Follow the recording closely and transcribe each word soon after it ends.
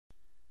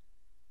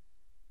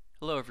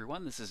Hello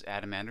everyone, this is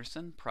Adam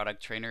Anderson,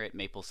 Product Trainer at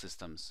Maple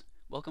Systems.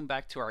 Welcome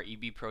back to our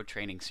EBPro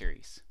training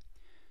series.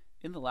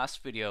 In the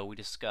last video we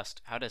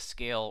discussed how to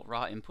scale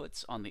raw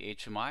inputs on the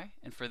HMI,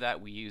 and for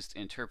that we used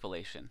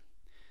interpolation.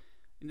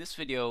 In this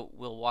video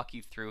we'll walk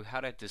you through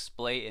how to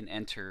display and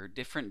enter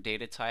different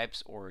data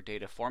types or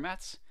data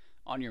formats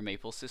on your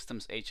Maple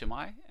Systems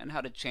HMI, and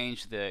how to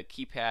change the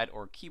keypad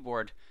or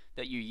keyboard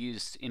that you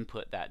use to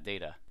input that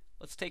data.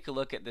 Let's take a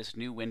look at this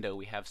new window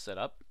we have set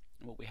up.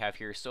 What we have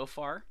here so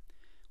far,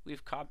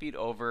 we've copied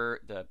over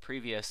the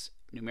previous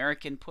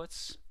numeric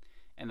inputs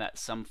and that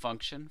sum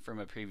function from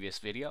a previous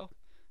video.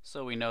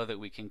 So we know that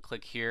we can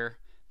click here,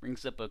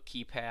 brings up a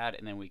keypad,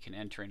 and then we can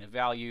enter in a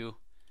value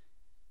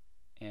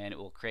and it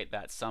will create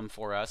that sum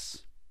for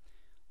us.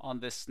 On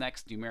this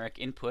next numeric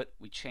input,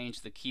 we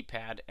change the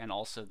keypad and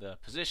also the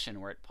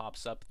position where it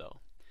pops up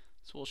though.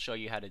 So we'll show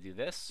you how to do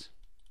this.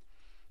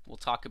 We'll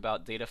talk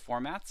about data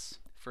formats.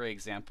 For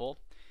example,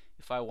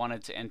 if I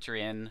wanted to enter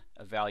in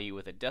a value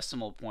with a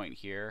decimal point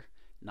here,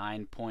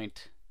 9.99,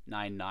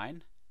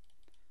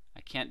 I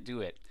can't do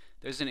it.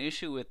 There's an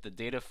issue with the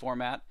data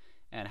format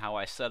and how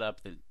I set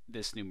up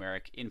this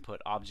numeric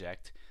input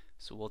object.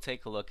 So we'll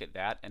take a look at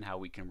that and how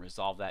we can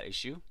resolve that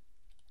issue.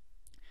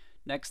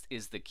 Next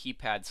is the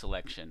keypad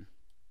selection.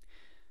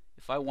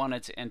 If I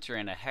wanted to enter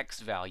in a hex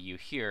value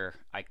here,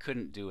 I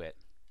couldn't do it.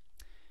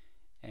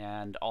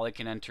 And all I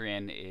can enter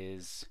in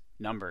is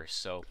numbers.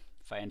 So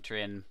if I enter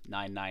in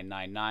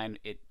 9999,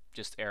 it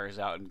just errors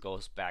out and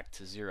goes back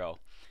to 0.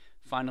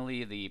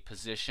 Finally, the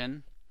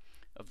position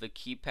of the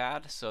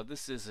keypad. So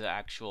this is an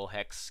actual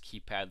hex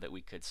keypad that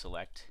we could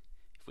select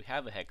if we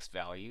have a hex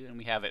value, and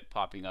we have it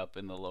popping up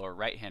in the lower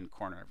right hand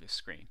corner of the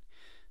screen.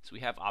 So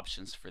we have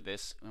options for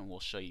this, and we'll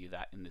show you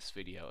that in this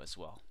video as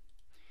well.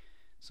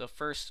 So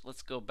first,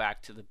 let's go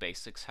back to the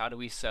basics. How do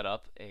we set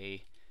up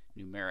a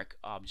numeric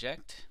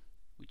object?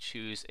 We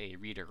choose a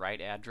read or write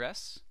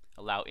address,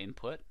 allow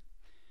input,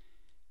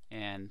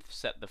 and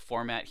set the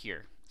format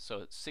here.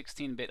 So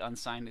 16-bit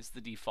unsigned is the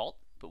default,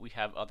 but we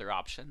have other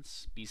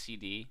options: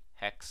 BCD,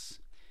 hex,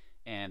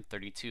 and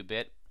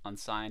 32-bit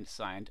unsigned,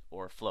 signed,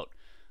 or float.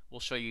 We'll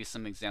show you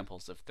some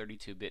examples of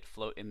 32-bit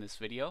float in this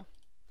video.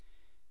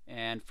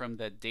 And from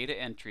the data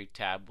entry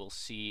tab, we'll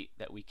see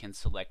that we can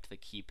select the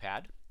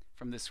keypad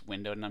from this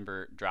window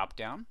number drop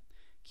down.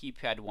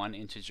 Keypad 1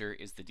 integer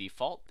is the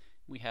default.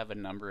 We have a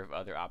number of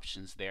other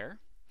options there,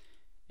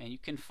 and you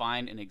can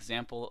find an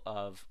example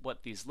of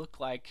what these look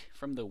like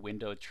from the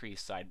window tree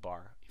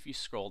sidebar. If you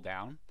scroll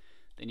down,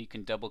 then you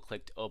can double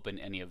click to open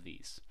any of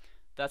these.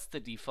 That's the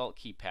default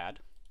keypad.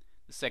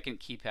 The second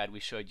keypad we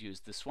showed you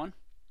is this one.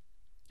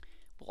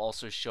 We'll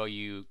also show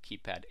you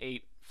keypad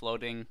 8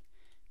 floating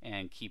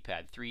and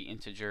keypad 3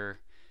 integer,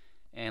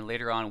 and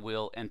later on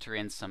we'll enter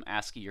in some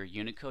ASCII or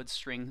Unicode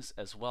strings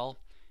as well,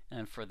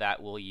 and for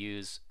that we'll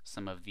use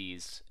some of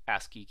these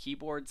ASCII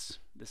keyboards.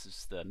 This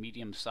is the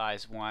medium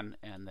sized one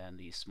and then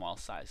the small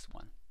sized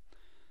one.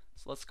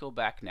 So let's go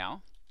back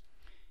now,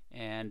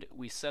 and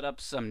we set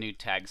up some new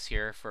tags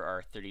here for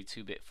our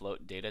 32-bit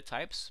float data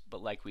types,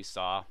 but like we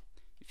saw,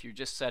 if you're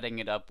just setting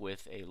it up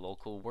with a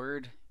local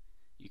word,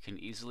 you can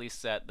easily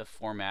set the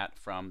format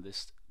from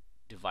this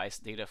device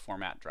data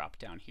format drop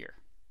down here.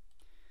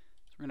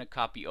 So we're going to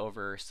copy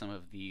over some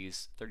of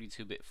these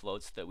 32-bit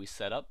floats that we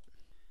set up.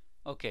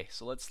 Okay,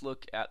 so let's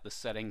look at the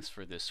settings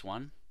for this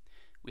one.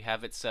 We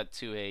have it set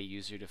to a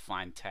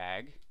user-defined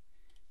tag.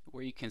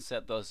 Where you can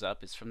set those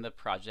up is from the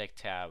project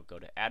tab. Go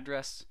to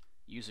address,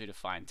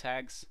 user-defined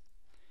tags,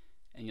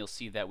 and you'll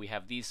see that we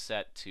have these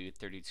set to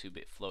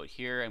 32-bit float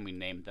here, and we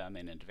named them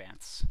in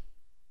advance.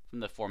 From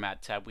the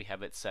format tab, we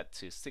have it set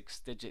to 6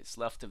 digits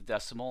left of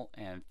decimal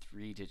and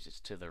 3 digits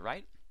to the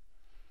right.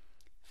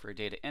 For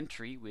data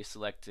entry, we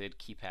selected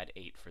keypad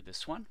 8 for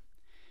this one.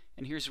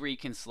 And here's where you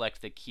can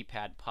select the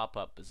keypad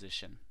pop-up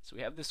position. So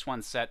we have this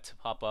one set to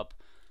pop up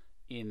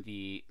in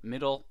the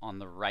middle on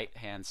the right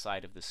hand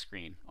side of the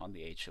screen on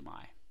the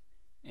HMI.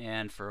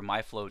 And for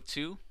my float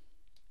 2,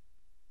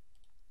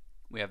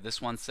 we have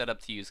this one set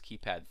up to use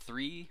keypad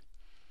 3,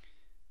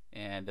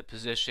 and the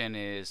position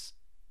is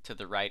to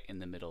the right in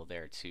the middle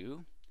there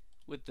too,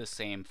 with the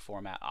same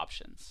format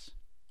options.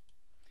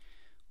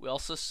 We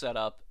also set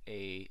up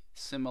a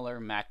similar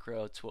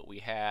macro to what we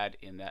had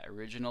in that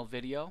original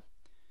video,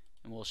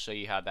 and we'll show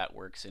you how that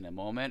works in a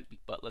moment,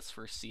 but let's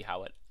first see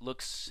how it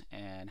looks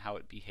and how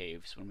it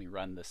behaves when we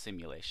run the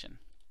simulation.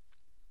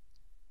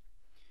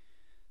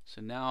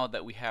 So now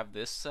that we have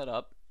this set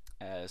up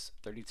as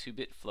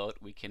 32-bit float,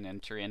 we can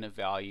enter in a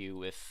value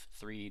with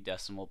 3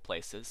 decimal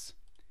places,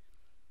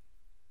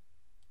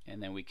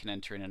 and then we can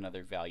enter in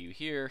another value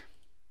here,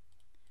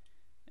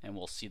 and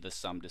we'll see the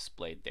sum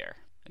displayed there.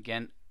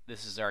 Again,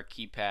 this is our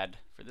keypad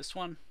for this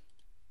one.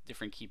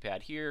 Different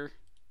keypad here,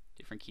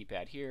 different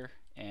keypad here,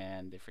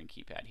 and different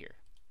keypad here.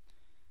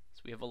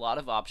 So we have a lot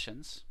of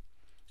options.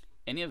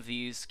 Any of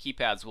these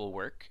keypads will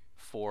work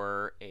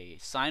for a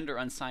signed or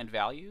unsigned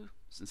value,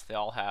 since they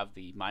all have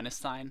the minus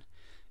sign,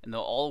 and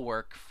they'll all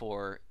work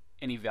for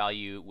any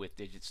value with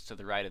digits to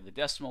the right of the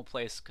decimal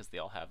place because they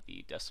all have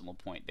the decimal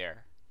point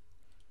there.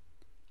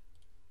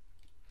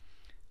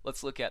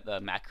 let's look at the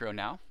macro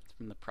now.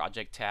 From the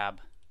project tab,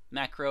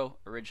 macro,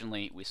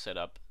 originally we set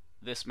up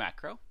this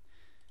macro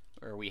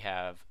where we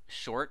have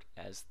short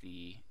as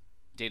the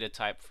data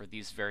type for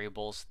these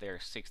variables. They're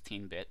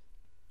 16-bit.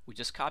 We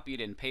just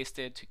copied and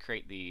pasted to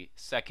create the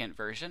second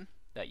version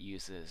that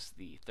uses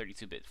the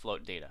 32-bit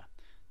float data.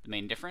 The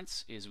main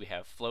difference is we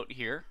have float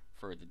here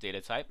for the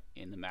data type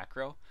in the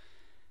macro,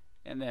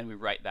 and then we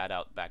write that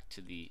out back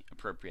to the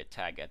appropriate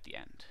tag at the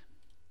end.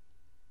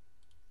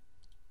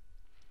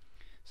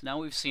 So now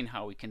we've seen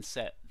how we can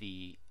set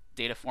the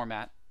data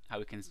format, how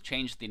we can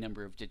change the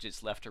number of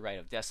digits left or right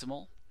of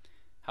decimal,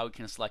 how we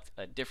can select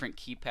a different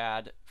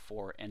keypad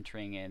for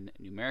entering in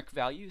numeric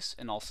values,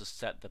 and also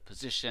set the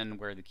position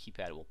where the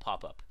keypad will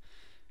pop up.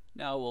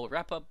 Now we'll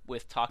wrap up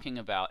with talking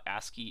about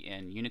ASCII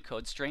and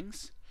Unicode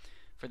strings.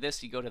 For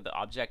this, you go to the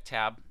Object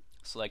tab,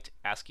 select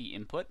ASCII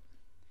input,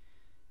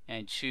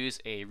 and choose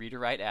a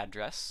read-or-write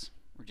address.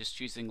 We're just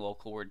choosing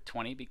local word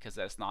 20 because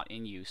that's not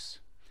in use.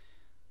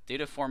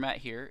 Data format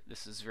here,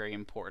 this is very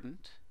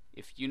important.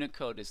 If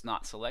Unicode is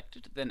not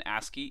selected, then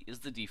ASCII is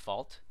the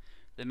default.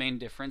 The main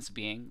difference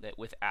being that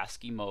with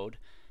ASCII mode,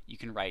 you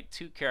can write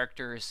 2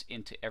 characters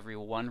into every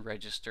one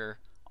register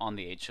on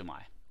the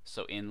HMI.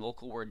 So in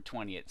local word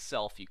 20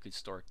 itself, you could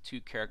store 2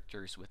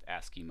 characters with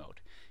ASCII mode.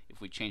 If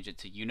we change it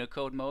to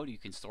Unicode mode, you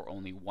can store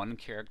only 1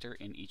 character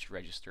in each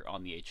register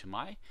on the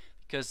HMI,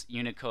 because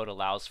Unicode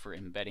allows for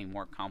embedding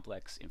more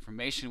complex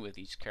information with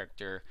each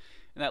character,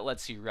 and that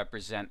lets you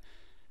represent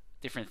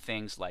different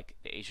things like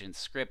the Asian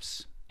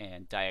scripts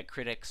and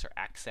diacritics or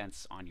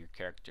accents on your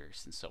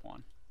characters and so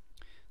on.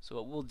 So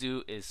what we'll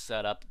do is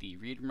set up the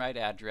read and write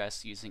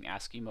address using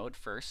ASCII mode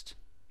first,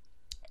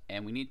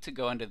 and we need to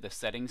go into the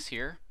settings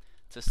here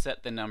to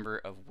set the number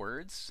of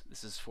words.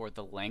 This is for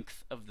the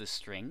length of the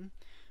string,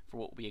 for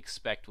what we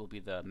expect will be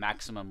the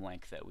maximum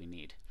length that we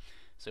need.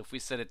 So if we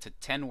set it to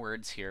 10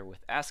 words here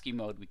with ASCII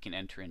mode, we can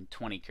enter in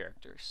 20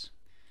 characters.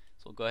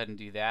 So we'll go ahead and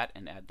do that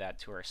and add that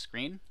to our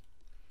screen.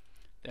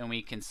 Then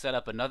we can set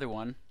up another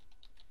one,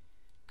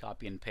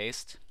 copy and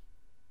paste,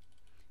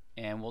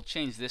 and we'll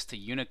change this to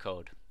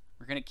Unicode.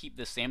 We're going to keep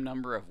the same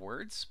number of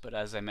words, but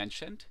as I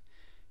mentioned,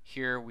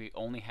 here we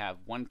only have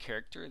 1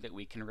 character that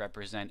we can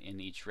represent in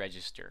each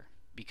register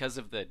because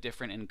of the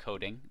different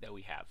encoding that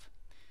we have.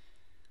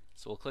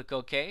 So we'll click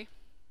OK,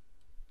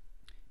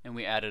 and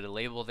we added a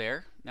label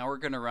there. Now we're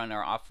going to run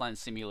our offline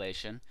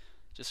simulation.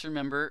 Just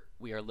remember,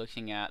 we are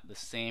looking at the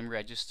same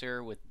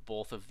register with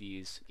both of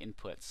these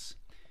inputs.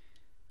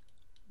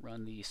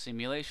 Run the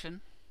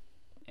simulation,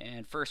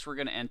 and first we're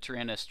going to enter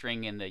in a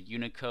string in the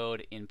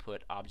Unicode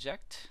input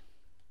object.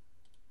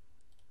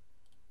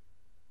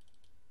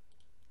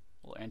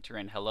 We'll enter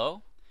in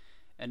hello,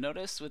 and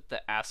notice with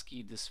the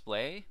ASCII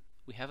display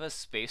we have a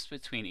space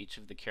between each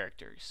of the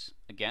characters.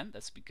 Again,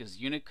 that's because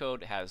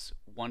Unicode has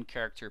 1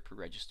 character per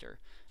register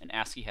and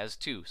ASCII has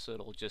 2, so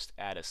it'll just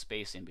add a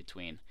space in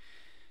between.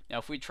 Now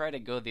if we try to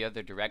go the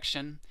other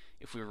direction,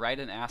 if we write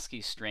an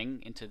ASCII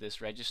string into this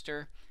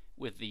register,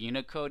 with the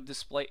Unicode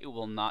display it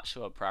will not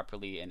show up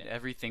properly and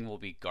everything will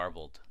be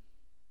garbled.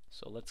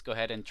 So let's go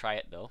ahead and try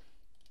it though.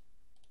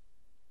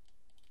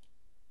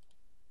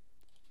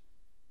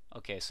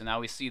 Okay, so now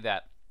we see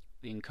that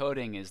the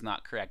encoding is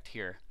not correct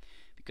here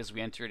because we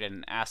entered in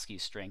an ASCII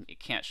string. It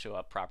can't show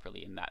up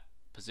properly in that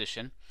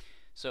position.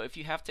 So if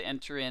you have to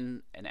enter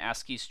in an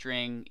ASCII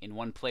string in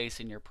one place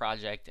in your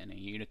project and a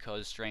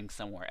Unicode string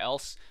somewhere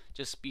else,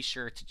 just be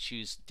sure to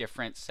choose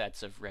different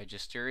sets of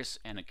registers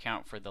and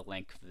account for the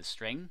length of the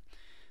string.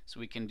 So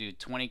we can do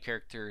 20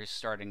 characters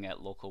starting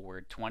at local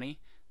word 20.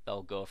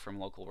 They'll go from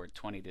local word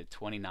 20 to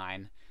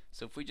 29.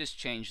 So if we just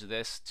change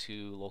this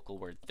to local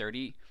word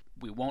 30,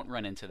 we won't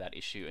run into that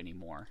issue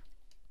anymore.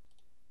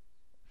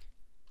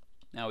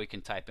 Now we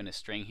can type in a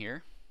string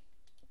here.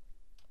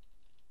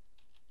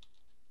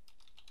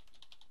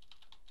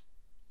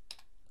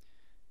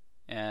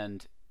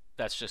 And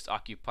that's just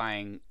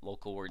occupying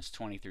local words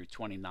 20 through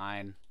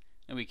 29,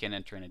 and we can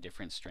enter in a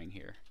different string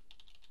here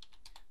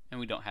and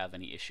we don't have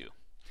any issue.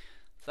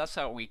 So that's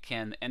how we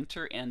can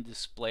enter and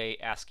display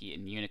ASCII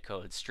and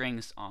Unicode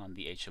strings on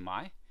the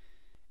HMI.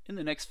 In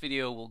the next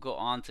video we'll go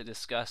on to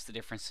discuss the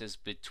differences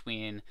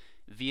between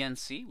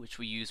VNC, which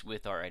we use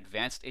with our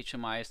advanced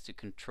HMIs to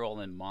control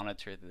and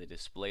monitor the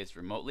displays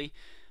remotely,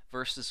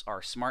 versus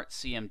our Smart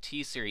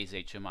CMT series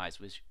HMIs,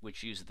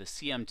 which use the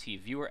CMT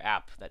Viewer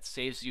app that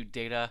saves you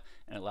data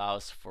and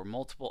allows for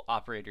multiple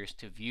operators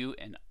to view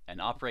and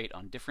operate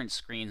on different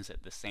screens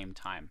at the same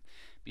time.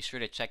 Be sure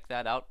to check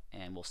that out,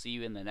 and we'll see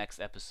you in the next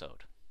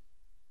episode.